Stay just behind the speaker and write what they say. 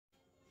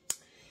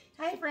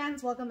Hi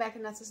friends, welcome back to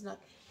Nessa's Nook.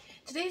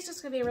 Today's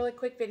just going to be a really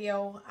quick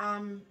video.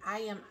 I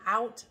am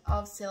out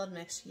of salad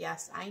mix.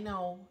 Yes, I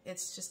know,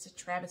 it's just a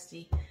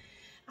travesty.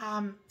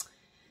 I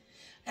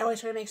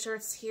always try to make sure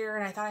it's here,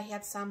 and I thought I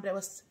had some, but it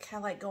was kind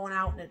of like going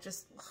out, and it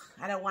just,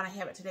 I don't want to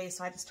have it today,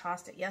 so I just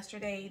tossed it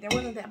yesterday. There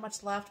wasn't that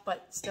much left,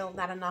 but still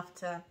not enough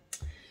to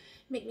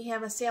make me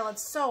have a salad.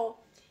 So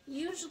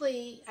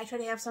usually I try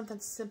to have something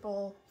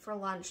simple for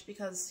lunch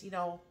because, you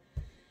know,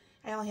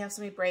 I only have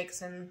so many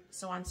breaks and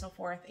so on and so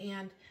forth.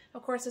 And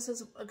of course this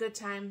is a good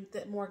time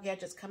that more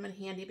gadgets come in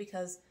handy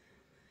because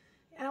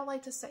I don't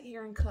like to sit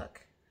here and cook.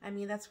 I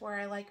mean, that's where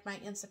I like my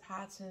Instant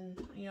Pots and,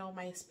 you know,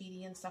 my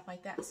Speedi and stuff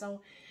like that. So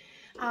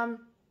I'm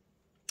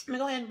going to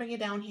go ahead and bring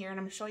it down here and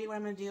I'm going to show you what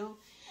I'm going to do.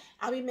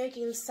 I'll be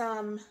making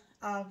some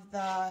of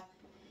the,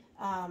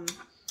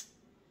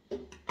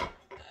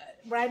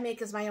 what I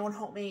make is my own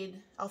homemade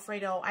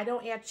Alfredo. I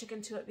don't add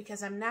chicken to it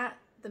because I'm not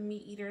the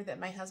meat eater that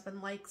my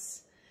husband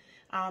likes.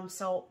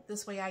 So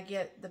this way I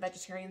get the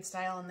vegetarian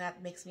style and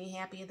that makes me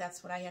happy.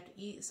 That's what I have to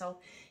eat. So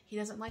he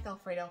doesn't like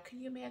Alfredo.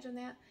 Can you imagine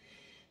that?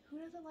 Who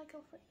doesn't like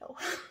Alfredo?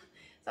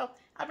 So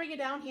I'll bring it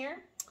down here.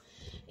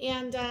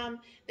 And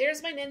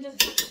there's my Ninja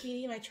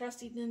Speedi, my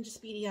trusty Ninja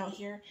Speedi out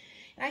here.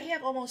 And I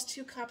have almost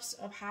 2 cups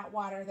of hot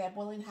water, that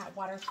boiling hot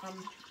water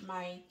from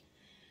my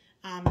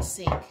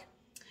sink.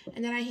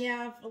 And then I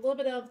have a little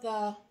bit of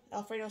the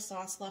Alfredo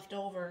sauce left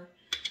over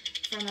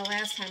from the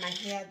last time I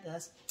had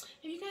this.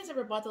 Have you guys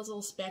ever bought those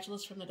little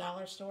spatulas from the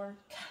dollar store?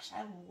 Gosh,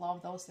 I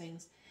love those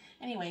things.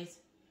 Anyways,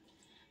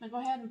 I'm going to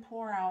go ahead and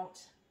pour out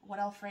what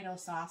Alfredo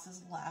sauce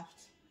is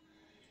left.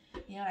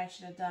 You know what I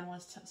should have done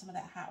was took some of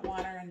that hot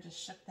water and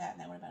just shook that, and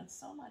that would have been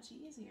so much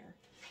easier.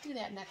 Do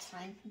that next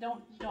time.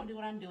 Don't do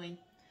what I'm doing.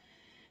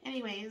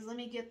 Anyways, let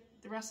me get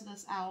the rest of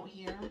this out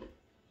here.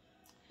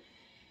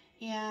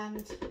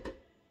 And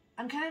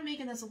I'm kind of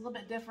making this a little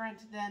bit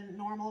different than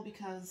normal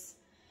because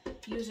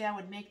usually I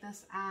would make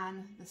this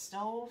on the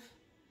stove.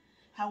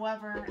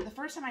 However, the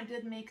first time I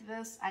did make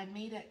this, I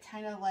made it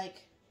kind of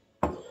like,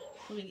 let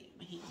me get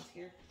my hands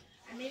here.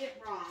 I made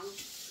it wrong.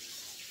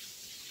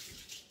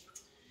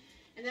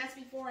 And that's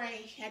before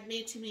I had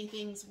made too many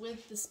things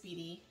with the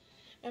Speedi.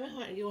 I'm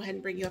going to go ahead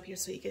and bring you up here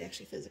so you can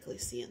actually physically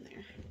see in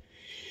there.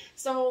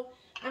 So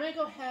I'm going to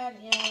go ahead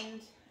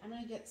and I'm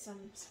going to get some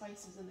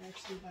spices in there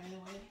too, by the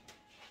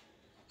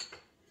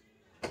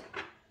way.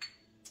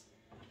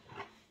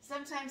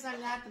 Sometimes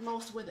I'm not the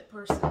most with it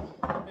person,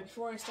 but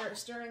before I start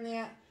stirring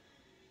that,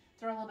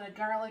 throw a little bit of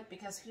garlic,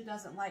 because who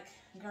doesn't like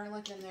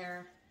garlic in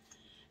their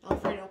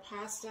Alfredo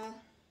pasta? A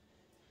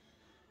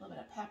little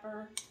bit of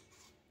pepper,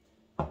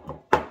 a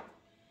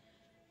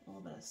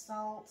little bit of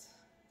salt.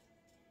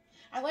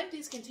 I like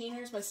these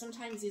containers, but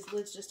sometimes these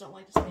lids just don't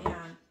like to stay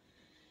on.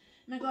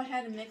 I'm going to go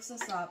ahead and mix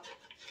this up.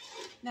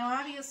 Now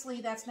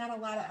obviously that's not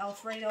a lot of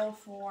Alfredo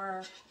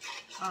for,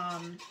 you know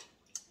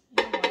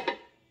what?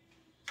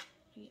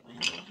 Get my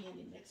little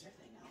handy mixer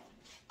thing out.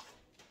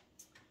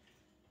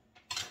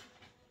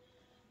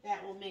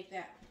 That will make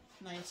that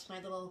nice, my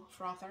little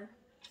frother.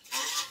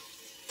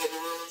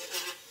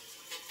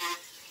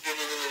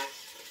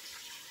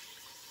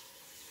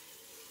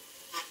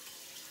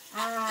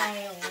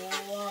 I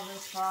love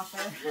this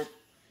frother.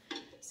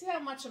 See how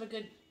much of a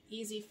good,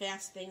 easy,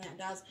 fast thing that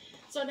does.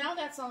 So now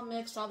that's all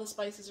mixed, all the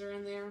spices are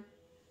in there.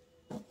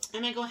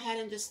 I'm going to go ahead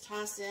and just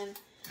toss in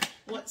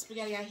what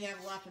spaghetti I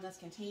have left in this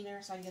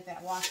container so I can get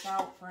that washed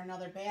out for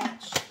another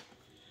batch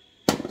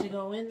to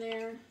go in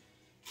there.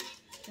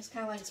 Just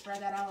kind of like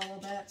spread that out a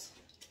little bit.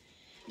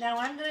 Now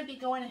I'm going to be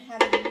going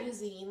ahead and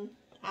using,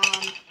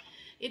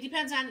 it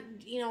depends on,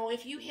 you know,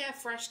 if you have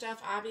fresh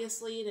stuff,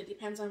 obviously, and it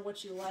depends on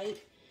what you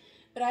like.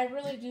 But I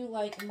really do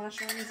like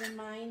mushrooms in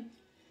mine.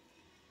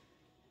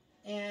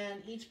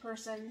 And each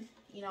person,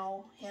 you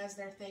know, has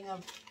their thing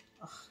of,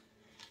 ugh,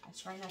 I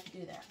try not to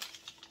do that.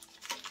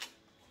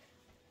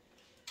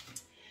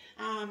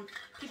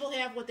 People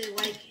have what they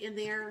like in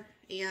there,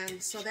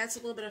 and so that's a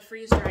little bit of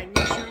freeze-dried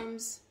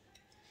mushrooms.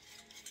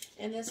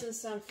 And this is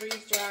some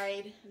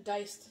freeze-dried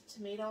diced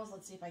tomatoes.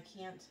 Let's see if I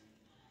can't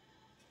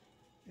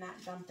not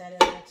dump that in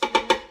there too.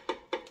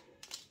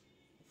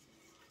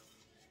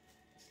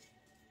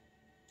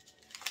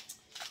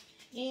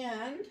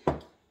 And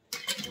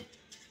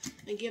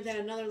give that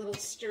another little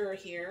stir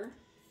here.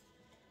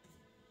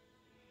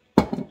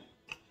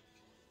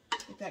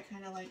 Get that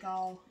kind of like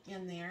all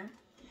in there.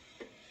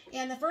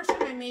 And the first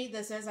time I made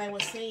this, as I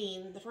was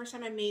saying, the first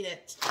time I made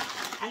it,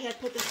 I had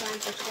put this on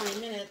for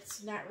 20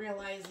 minutes, not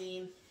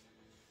realizing,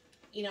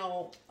 you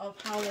know, of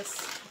how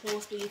this whole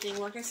Speedi thing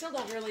worked. I still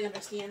don't really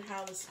understand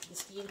how the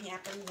steam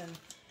happens and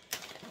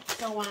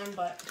so on,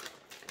 but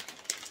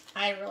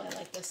I really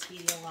like this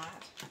Speedi a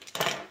lot.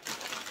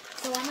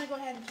 So I'm going to go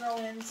ahead and throw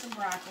in some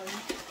broccoli.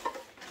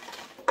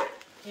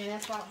 And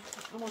that's about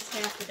almost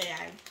half the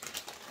bag.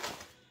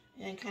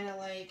 And kind of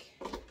like,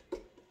 well,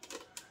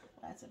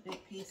 that's a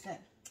big piece.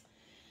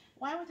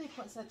 Why would they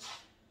put such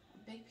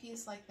a big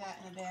piece like that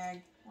in a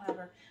bag?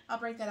 Whatever. I'll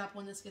break that up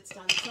when this gets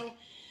done. So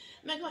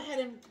I'm going to go ahead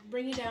and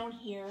bring it down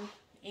here.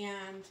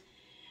 And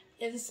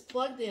it is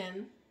plugged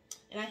in.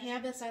 And I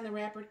have this on the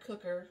rapid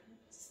cooker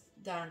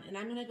done. And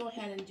I'm going to go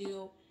ahead and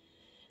do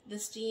the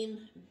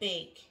steam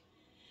bake.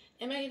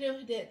 I'm going to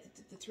do it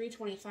at the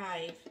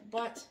 325,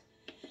 but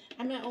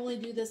I'm going to only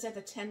do this at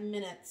the 10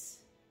 minutes.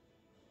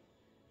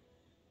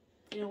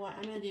 You know what?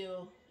 I'm going to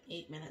do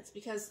 8 minutes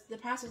because the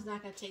pasta is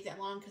not going to take that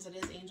long because it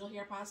is angel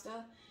hair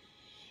pasta.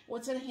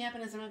 What's going to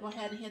happen is I'm going to go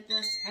ahead and hit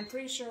this. I'm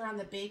pretty sure on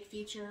the bake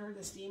feature,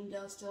 the steam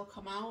does still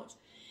come out.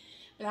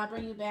 But I'll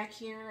bring you back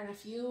here in a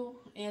few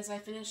as I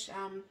finish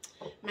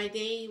my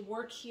day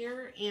work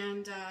here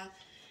and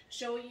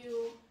show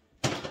you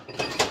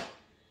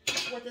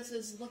what this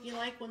is looking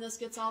like when this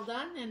gets all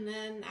done. And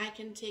then I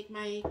can take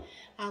my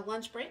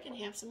lunch break and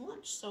have some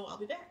lunch. So I'll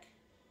be back.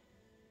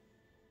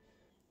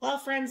 Well,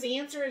 friends, the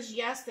answer is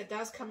yes, it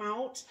does come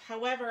out.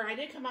 However, I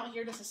did come out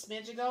here just a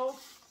smidge ago.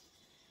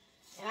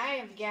 And I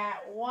have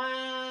got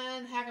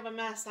one heck of a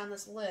mess on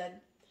this lid.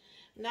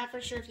 I'm not for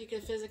sure if you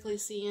can physically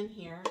see in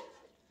here.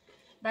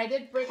 But I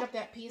did break up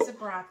that piece of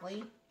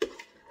broccoli.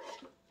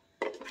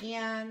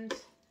 And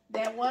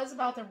that was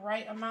about the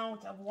right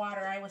amount of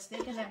water. I was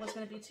thinking that was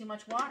going to be too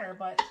much water,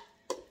 but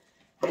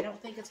I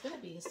don't think it's going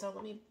to be. So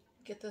let me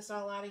get this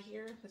all out of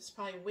here. It's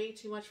probably way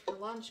too much for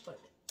lunch, but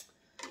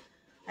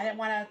I didn't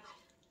want to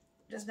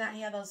just not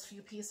have those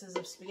few pieces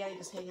of spaghetti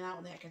just hanging out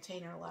in that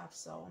container left.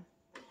 So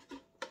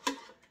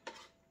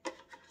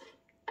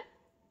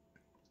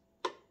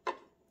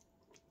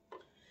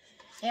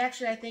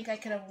actually, I think I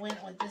could have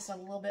went with just a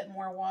little bit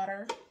more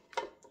water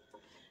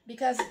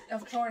because,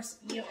 of course,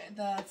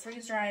 the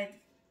freeze-dried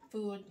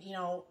food, you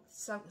know,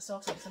 soaks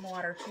up some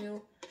water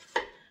too.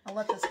 I'll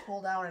let this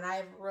cool down, and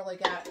I've really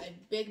got a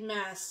big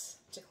mess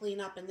to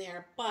clean up in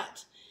there.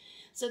 But,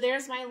 so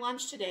there's my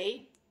lunch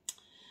today.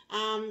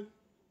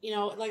 You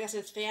know, like I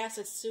said, it's fast.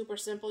 It's super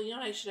simple. You know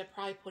what I should have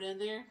probably put in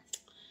there?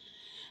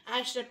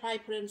 I should have probably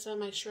put in some of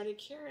my shredded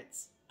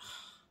carrots.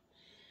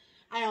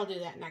 I'll do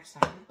that next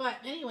time. But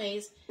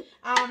anyways,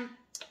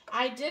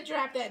 I did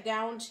drop that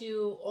down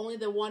to only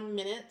the 1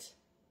 minute.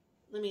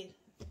 Let me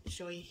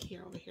show you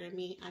here, over here on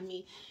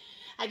me.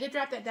 I did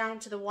drop that down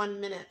to the 1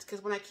 minute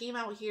because when I came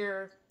out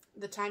here,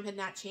 the time had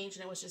not changed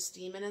and it was just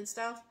steaming and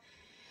stuff.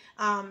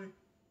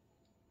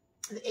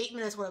 The 8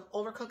 minutes would have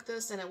overcooked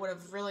this and it would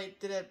have really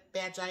did a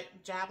bad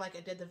job like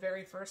it did the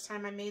very first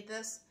time I made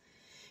this.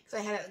 Because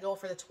I had it go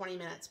for the 20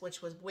 minutes,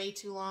 which was way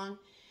too long.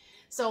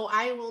 So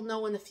I will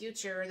know in the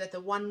future that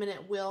the 1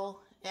 minute will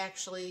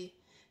actually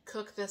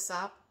cook this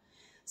up.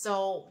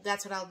 So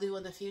that's what I'll do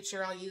in the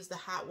future. I'll use the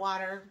hot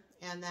water.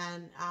 And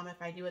then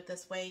if I do it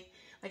this way,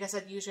 like I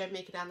said, usually I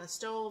make it on the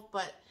stove.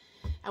 But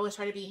I was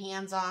trying to be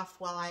hands off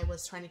while I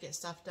was trying to get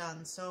stuff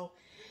done. So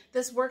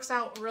this works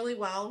out really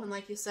well. And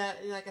like I said,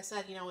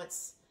 you know,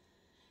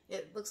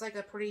 it looks like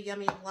a pretty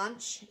yummy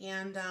lunch.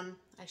 And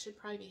I should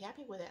probably be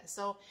happy with it.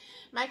 So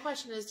my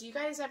question is, do you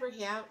guys ever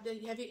have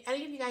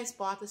any of you guys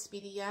bought the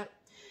Speedi yet?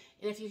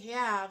 And if you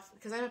have,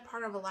 because I'm a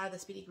part of a lot of the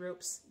Speedi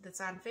groups that's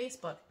on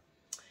Facebook,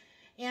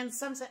 and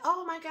some say,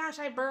 oh my gosh,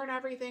 I burn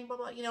everything, blah,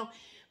 blah, you know,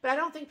 but I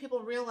don't think people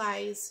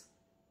realize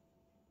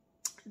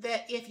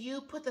that if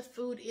you put the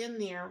food in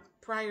there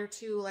prior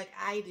to, like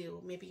I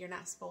do, maybe you're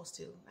not supposed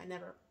to. I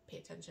never pay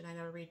attention. I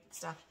never read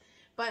stuff.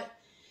 But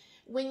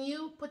when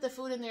you put the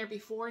food in there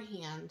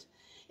beforehand,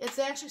 it's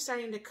actually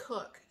starting to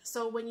cook.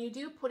 So when you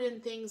do put in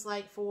things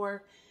like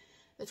for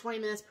the 20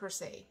 minutes per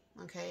se,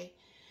 okay,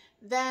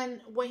 then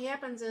what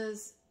happens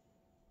is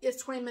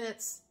it's 20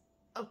 minutes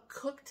of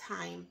cook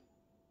time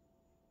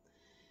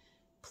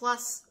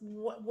plus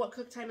what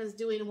cook time is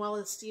doing while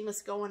the steam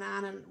is going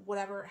on and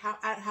whatever,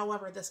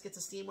 however this gets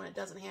a steam when it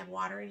doesn't have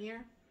water in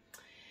here.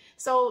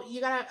 So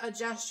you got to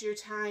adjust your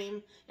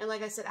time. And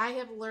like I said, I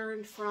have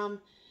learned from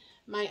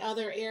my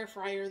other air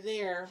fryer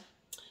there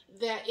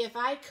that if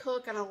I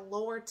cook on a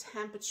lower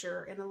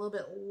temperature and a little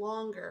bit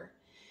longer,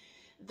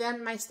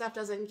 then my stuff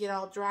doesn't get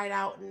all dried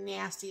out and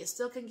nasty. It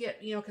still can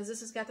get, you know, because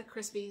this has got the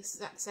crispy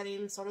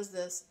setting, so does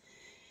this.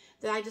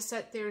 That I just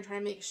sit there and try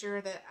to make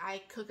sure that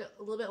I cook it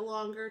a little bit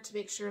longer to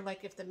make sure,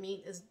 like, if the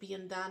meat is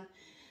being done,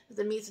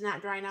 the meat's not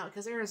drying out,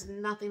 because there is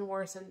nothing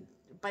worse than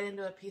bite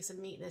into a piece of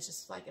meat and it's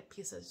just like a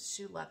piece of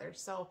shoe leather.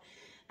 So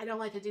I don't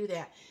like to do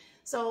that.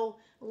 So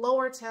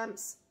lower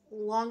temps,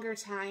 longer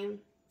time,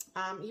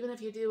 even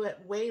if you do it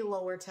way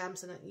lower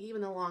temps and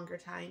even a longer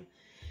time,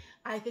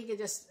 I think it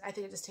just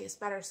tastes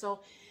better. So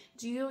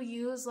do you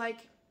use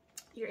like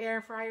your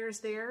air fryers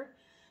there,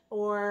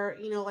 or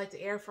you know, like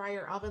the air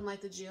fryer oven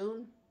like the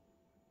June,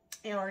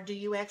 or do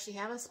you actually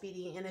have a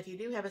Speedi? And if you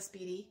do have a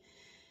Speedi,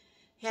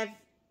 have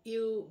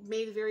you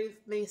made very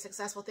many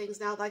successful things?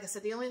 Now, like I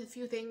said, the only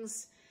few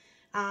things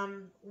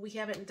we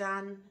haven't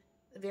done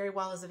very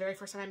well is the very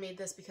first time I made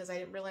this, because I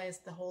didn't realize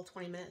the whole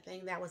 20-minute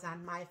thing. That was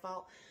on my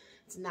fault.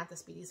 It's not the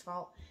Speedi's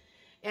fault.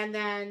 And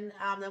then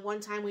the one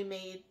time we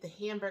made the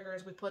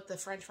hamburgers, we put the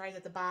French fries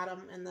at the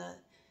bottom and the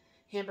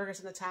hamburgers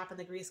on the top, and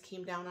the grease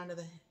came down onto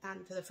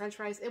the French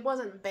fries. It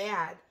wasn't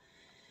bad.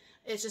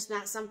 It's just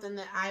not something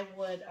that I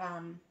would.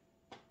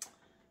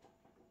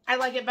 I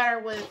like it better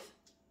with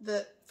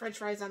the French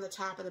fries on the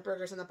top and the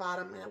burgers on the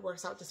bottom, and it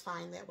works out just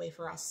fine that way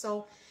for us.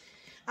 So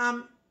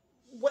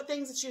what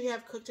things that you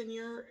have cooked in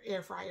your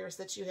air fryers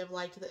that you have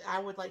liked, that I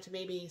would like to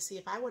maybe see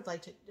if I would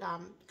like to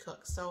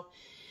cook. So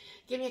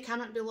give me a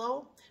comment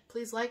below.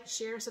 Please like,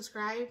 share,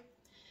 subscribe.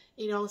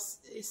 You know,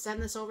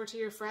 send this over to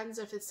your friends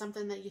if it's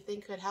something that you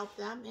think could help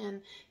them.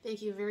 And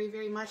thank you very,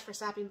 very much for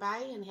stopping by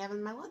and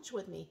having my lunch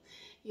with me.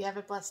 You have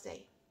a blessed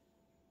day.